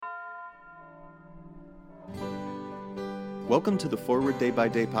Welcome to the Forward Day by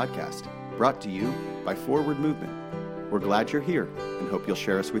Day podcast, brought to you by Forward Movement. We're glad you're here and hope you'll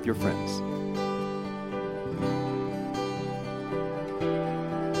share us with your friends.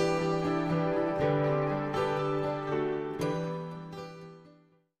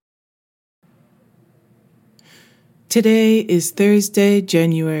 Today is Thursday,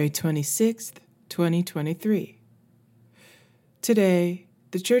 January 26th, 2023. Today,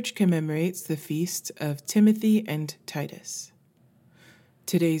 the Church commemorates the feasts of Timothy and Titus.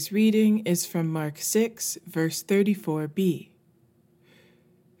 Today's reading is from Mark 6, verse 34b.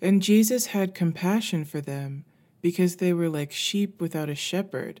 And Jesus had compassion for them, because they were like sheep without a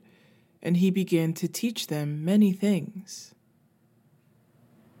shepherd, and he began to teach them many things.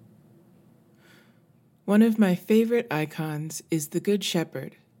 One of my favorite icons is the Good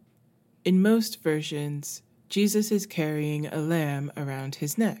Shepherd. In most versions, Jesus is carrying a lamb around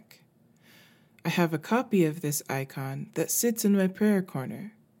his neck. I have a copy of this icon that sits in my prayer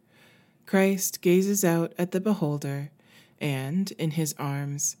corner. Christ gazes out at the beholder, and, in his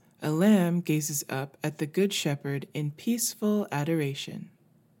arms, a lamb gazes up at the Good Shepherd in peaceful adoration.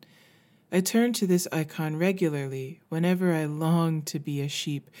 I turn to this icon regularly whenever I long to be a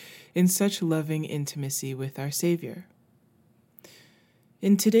sheep in such loving intimacy with our Savior.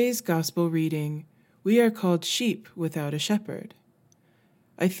 In today's Gospel reading, we are called sheep without a shepherd.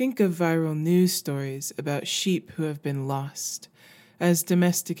 I think of viral news stories about sheep who have been lost. As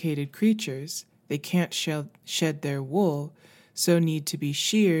domesticated creatures, they can't shed their wool, so need to be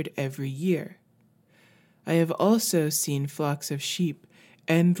sheared every year. I have also seen flocks of sheep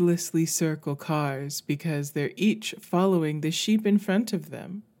endlessly circle cars because they're each following the sheep in front of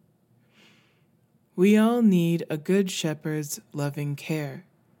them. We all need a good shepherd's loving care.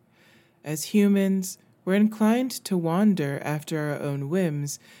 As humans, we're inclined to wander after our own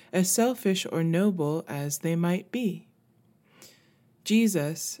whims, as selfish or noble as they might be.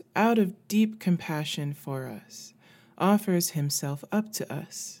 Jesus, out of deep compassion for us, offers himself up to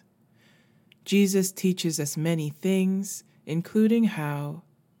us. Jesus teaches us many things, including how,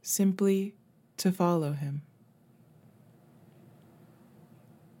 simply, to follow him.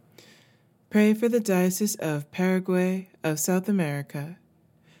 Pray for the Diocese of Paraguay of South America.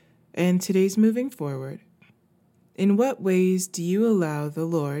 And today's moving forward. In what ways do you allow the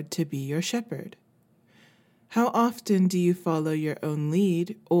Lord to be your shepherd? How often do you follow your own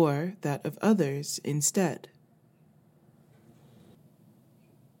lead or that of others instead?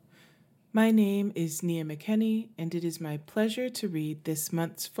 My name is Nia McKenney, and it is my pleasure to read this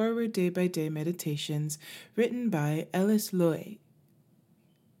month's Forward Day by Day Meditations written by Ellis Loy.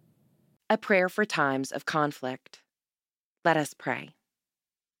 A prayer for times of conflict. Let us pray.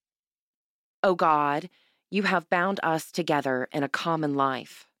 O God, you have bound us together in a common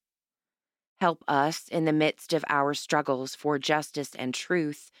life. Help us in the midst of our struggles for justice and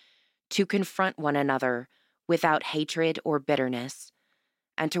truth to confront one another without hatred or bitterness,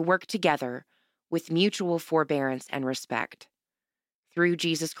 and to work together with mutual forbearance and respect. Through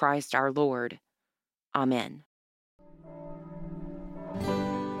Jesus Christ our Lord. Amen.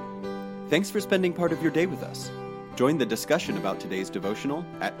 Thanks for spending part of your day with us. Join the discussion about today's devotional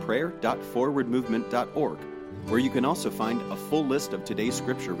at prayer.forwardmovement.org, where you can also find a full list of today's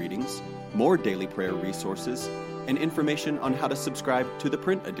scripture readings, more daily prayer resources, and information on how to subscribe to the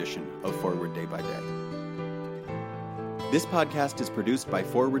print edition of Forward Day by Day. This podcast is produced by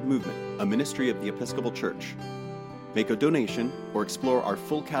Forward Movement, a ministry of the Episcopal Church. Make a donation or explore our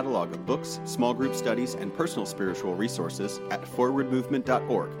full catalog of books, small group studies, and personal spiritual resources at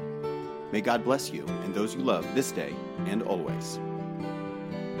forwardmovement.org. May God bless you and those you love this day and always.